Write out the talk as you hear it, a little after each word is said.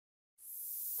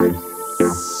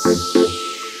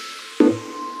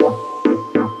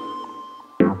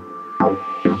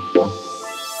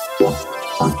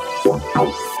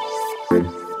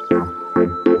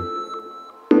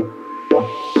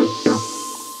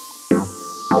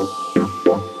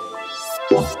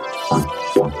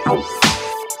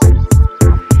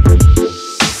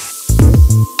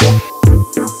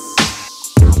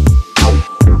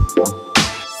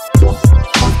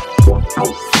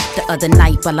Other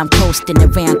night while I'm coasting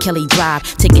around Kelly Drive,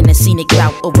 taking a scenic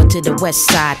route over to the west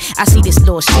side. I see this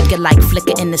little streaker light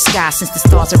flicker in the sky. Since the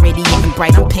stars are radiating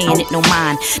bright, I'm paying it no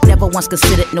mind. Never once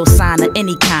considered no sign of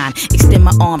any kind. Extend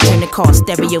my arm, turn the car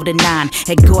stereo to 9.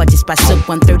 Had Gorgeous by Silk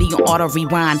 130 on auto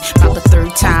rewind. About the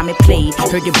third time it played,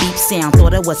 heard the beep sound,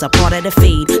 thought it was a part of the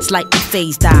fade. Slightly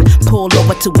phased, I pulled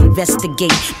over to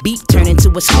investigate. Beep turned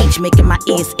into a screech, making my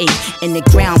ears ache, and the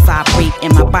ground vibrate,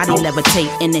 and my body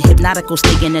levitate in a hypnotical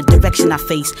state. In the direction I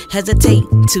face, hesitate,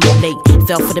 too late,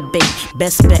 fell for the bait.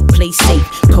 Best bet, play safe,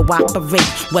 cooperate,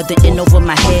 whether in over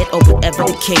my head or whatever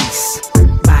the case.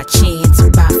 By chance,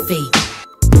 by fate,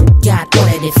 God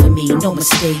ordered it for me, no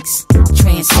mistakes.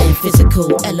 Transcend, physical,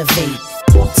 elevate.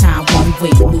 Time one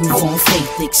way, move on,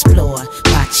 faith, explore.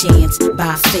 By chance,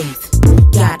 by faith,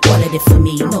 God ordered it for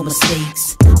me, no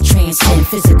mistakes. Transcend,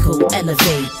 physical,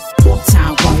 elevate.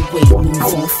 Time one way, move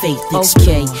on, faith, explore.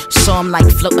 Okay, so I'm like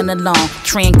floating along,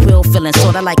 tranquil, feeling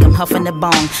sorta like I'm huffing the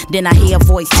bone. Then I hear a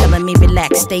voice telling me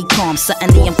relax, stay calm.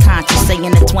 Suddenly I'm conscious, saying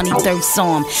the 23rd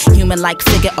Psalm. Human-like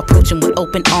figure approaching with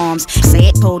open arms. Say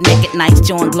it cold, naked nights,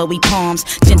 join glowy palms.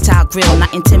 Gentile grill,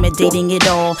 not intimidating at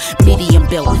all. Medium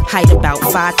built, height about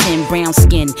 5'10", brown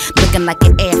skin, looking like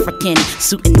an African.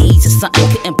 Suit and knees or something,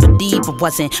 couldn't believe I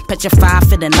wasn't. Petrified,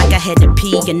 feeling like I had to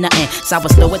pee or nothing. So I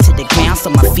was lower to the ground so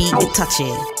my feet could touch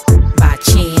it. By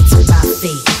chance, by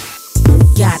fate,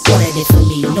 God ordered it for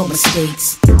me, no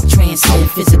mistakes. Transcend,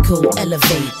 physical,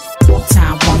 elevate.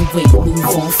 Time one way, move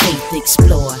on, faith,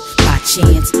 explore. By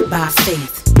chance, by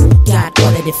faith, God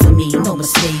ordered it for me, no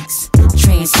mistakes.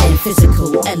 Transcend,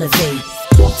 physical, elevate.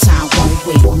 Time one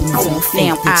way, move on, faith,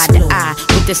 now eye to eye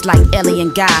with this like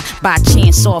alien guy. By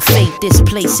chance or fate, this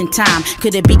place and time.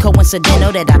 Could it be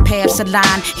coincidental that I passed a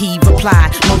line? He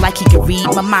replied, no, like he could read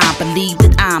my mind. Believe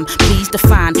that I'm pleased to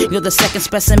find you're the second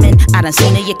specimen I done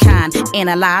seen of your kind.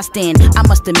 Analyzed in, I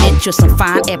must admit you're some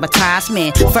fine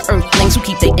advertisement for earthlings who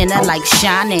keep their inner light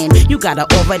shining. You got an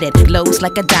aura that glows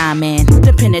like a diamond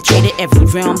that penetrated every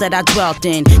realm that I dwelt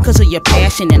in. Cause of your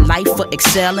passion and life for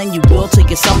excelling, you will to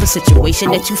yourself the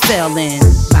situation that you fell in.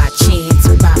 By chance,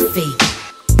 by fate,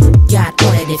 God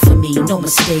ordered it for me, no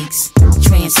mistakes.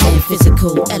 Transcend,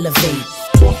 physical, elevate.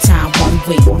 Time one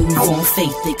way, move on,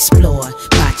 faith, explore.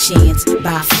 By chance,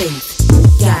 by faith,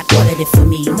 God ordered it for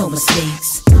me, no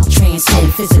mistakes.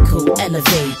 Transcend, physical,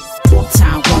 elevate.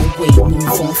 Time one way, move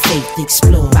on, faith,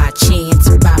 explore. By chance,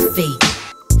 by fate,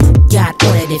 God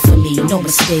ordered it for me, no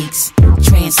mistakes.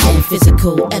 Transcend,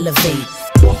 physical, elevate.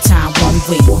 Time one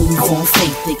way, move on,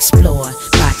 faith, explore.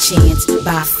 By chance,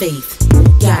 by faith,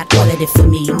 God ordered it for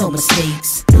me, no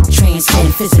mistakes.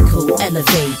 Transcend, physical,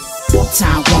 elevate.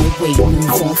 Time one way,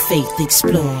 move on, faith,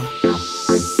 explore.